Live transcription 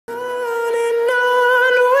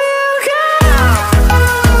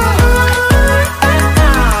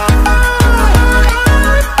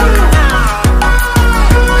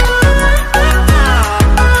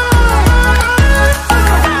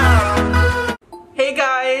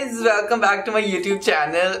welcome back to my YouTube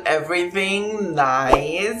channel, Everything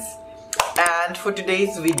Nice. And for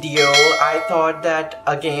today's video, I thought that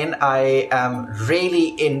again I am really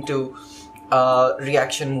into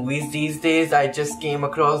reaction movies these days. I just came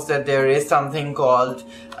across that there is something called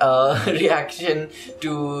reaction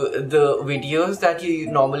to the videos that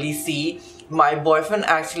you normally see. My boyfriend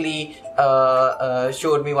actually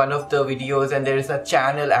showed me one of the videos, and there is a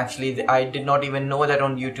channel actually. I did not even know that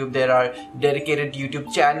on YouTube there are dedicated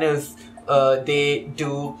YouTube channels. They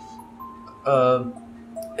do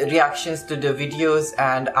reactions to the videos,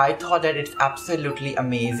 and I thought that it's absolutely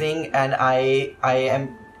amazing, and I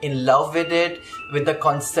am in love with it, with the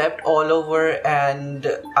concept all over, and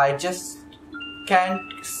I just can't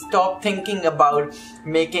stop thinking about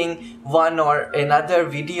making one or another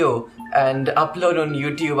video and upload on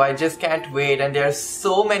YouTube. I just can't wait, and there are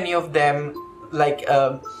so many of them. Like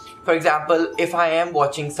for example, if I am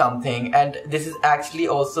watching something, and this is actually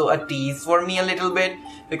also a tease for me a little bit,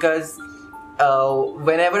 because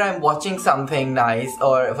whenever I'm watching something nice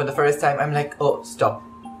or for the first time, I'm like, oh, stop,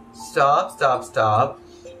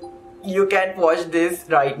 you can't watch this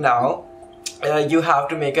right now. You have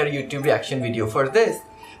to make a YouTube reaction video for this.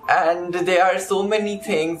 And there are so many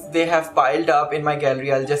things they have piled up in my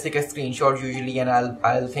gallery. I'll just take a screenshot usually, and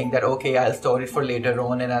I'll think that okay, I'll store it for later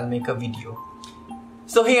on and I'll make a video.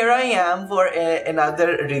 So here I am for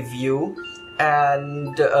another review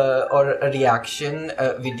and or a reaction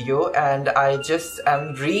video, and I just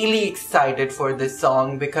am really excited for this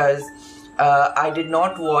song because I did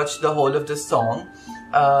not watch the whole of the song.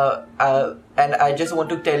 And I just want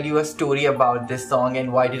to tell you a story about this song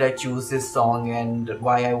and why did I choose this song and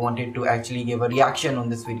why I wanted to actually give a reaction on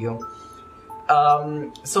this video.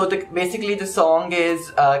 So basically the song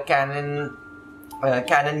is Conan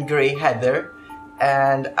Grey Heather,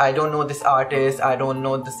 and I don't know this artist, I don't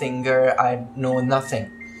know the singer, I know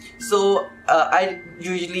nothing. So I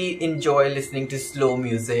usually enjoy listening to slow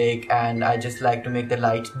music, and I just like to make the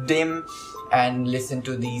light dim and listen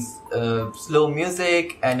to these slow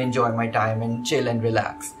music and enjoy my time and chill and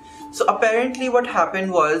relax. So apparently what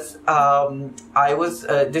happened was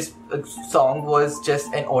this song was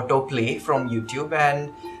just an autoplay from YouTube,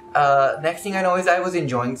 and next thing I know is I was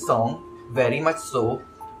enjoying the song very much so,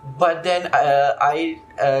 but then I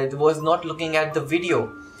was not looking at the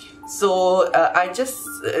video. So I just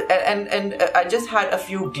I just had a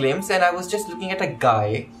few glimpses, and I was just looking at a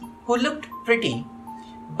guy who looked pretty.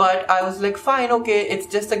 But I was like, fine, okay, it's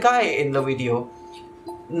just a guy in the video.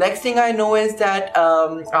 Next thing I know is that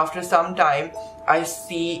after some time, I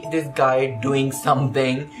see this guy doing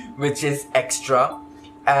something which is extra.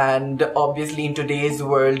 And obviously in today's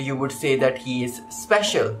world, you would say that he is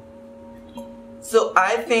special. So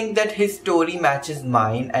I think that his story matches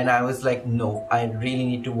mine, and I was like, no, I really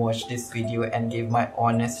need to watch this video and give my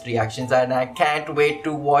honest reactions. And I can't wait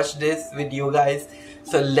to watch this video, guys.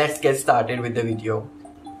 So let's get started with the video.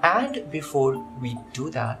 And before we do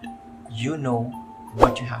that, you know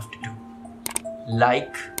what you have to do.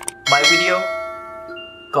 Like my video,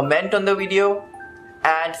 comment on the video,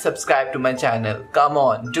 and subscribe to my channel. Come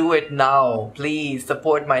on, do it now. Please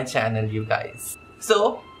support my channel, you guys.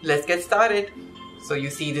 So let's get started. So you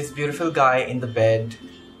see this beautiful guy in the bed.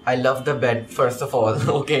 I love the bed, first of all,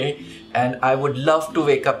 okay? And I would love to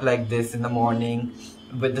wake up like this in the morning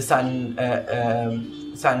with the sun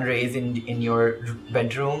rays in your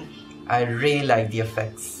bedroom. I really like the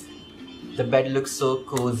effects. The bed looks so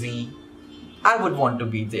cozy. I would want to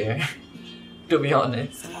be there, to be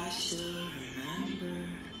honest.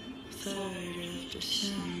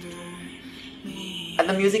 And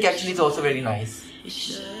the music actually is also very nice.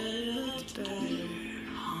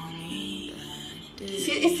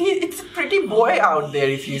 See, it's a pretty boy out there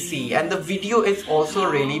if you see, and the video is also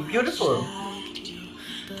really beautiful.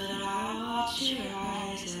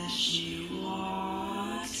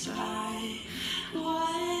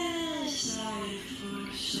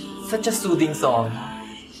 Such a soothing song.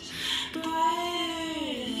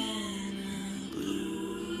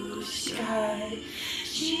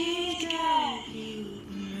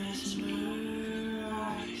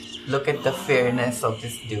 Look at the fairness of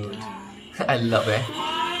this dude. I love it.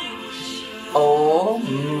 Oh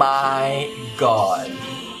my god.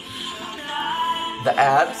 The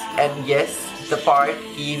abs, and yes, the part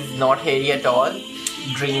he's not hairy at all.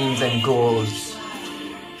 Dreams and goals.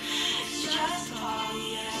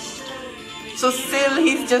 So still,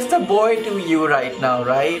 he's just a boy to you right now,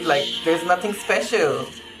 right? Like, there's nothing special.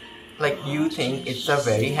 Like, you think it's a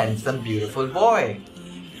very handsome, beautiful boy.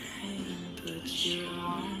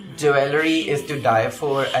 Jewelry is to die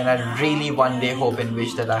for, and I really one day hope and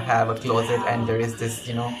wish that I have a closet and there is this,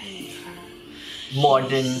 you know,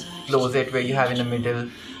 modern closet where you have in the middle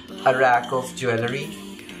a rack of jewelry.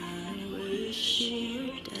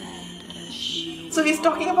 So he's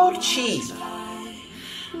talking about cheese.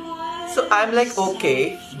 So I'm like,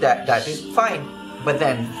 okay, that is fine. But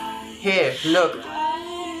then, here, look,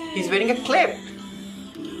 he's wearing a clip.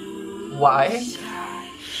 Why?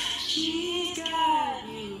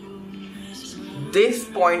 This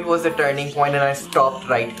point was the turning point and I stopped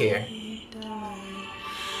right here.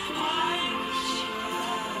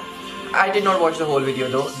 I did not watch the whole video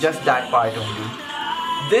though, just that part only.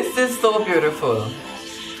 This is so beautiful.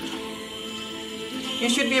 You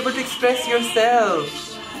should be able to express yourself.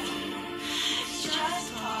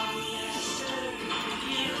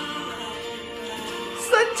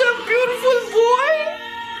 Such a beautiful boy.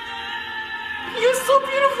 You're so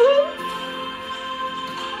beautiful.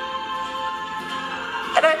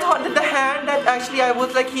 And I thought that the hand that actually I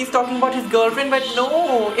was like he's talking about his girlfriend, but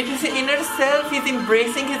no, it is his inner self. He's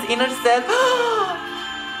embracing his inner self.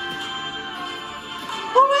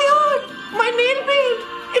 Oh my god, my nail paint.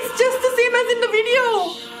 It's just the same as in the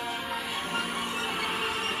video.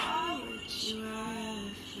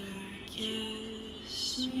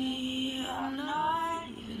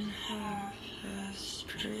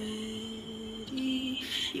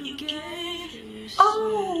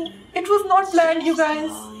 Oh, it was not planned, you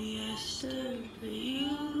guys.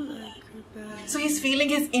 So he's feeling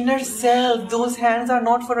his inner self. Those hands are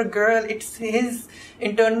not for a girl. It's his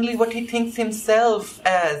internally what he thinks himself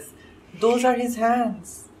as. Those are his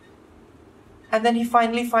hands. And then he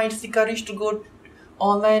finally finds the courage to go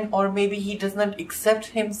online, or maybe he does not accept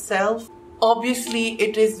himself. Obviously,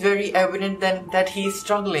 it is very evident then that he's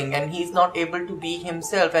struggling and he's not able to be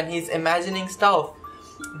himself and he's imagining stuff.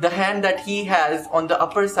 The hand that he has on the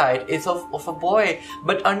upper side is of a boy,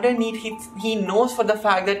 but underneath he knows for the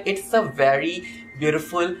fact that it's a very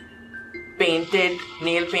beautiful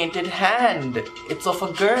nail painted hand. It's of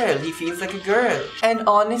a girl. He feels like a girl. And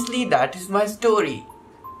honestly, that is my story.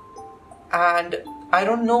 And I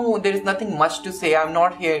don't know, there is nothing much to say. I'm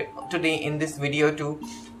not here today in this video to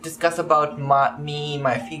discuss about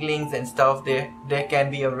my feelings and stuff. There can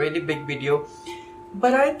be a really big video.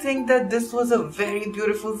 But I think that this was a very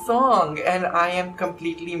beautiful song and I am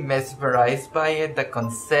completely mesmerized by it. The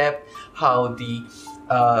concept, how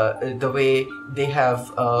the way they have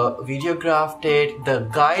videographed it, the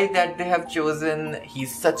guy that they have chosen,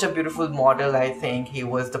 he's such a beautiful model. I think he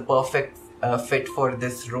was the perfect fit for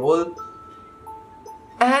this role.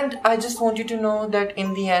 And I just want you to know that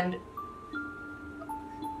in the end,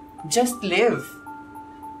 just live.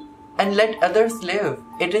 And let others live.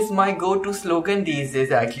 It is my go-to slogan these days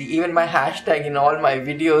actually. Even my hashtag in all my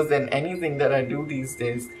videos and anything that I do these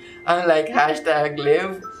days. I'm like hashtag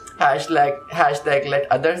live, hashtag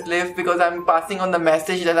let others live, because I'm passing on the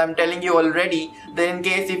message that I'm telling you already. Then in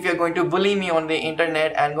case if you're going to bully me on the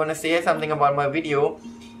internet and gonna say something about my video,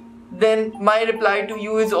 then my reply to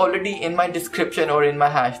you is already in my description or in my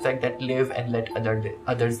hashtag that live and let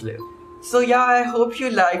others live. So yeah, I hope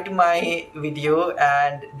you liked my video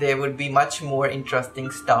and there would be much more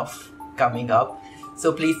interesting stuff coming up.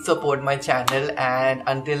 So please support my channel and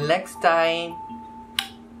until next time,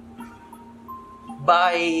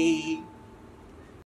 bye.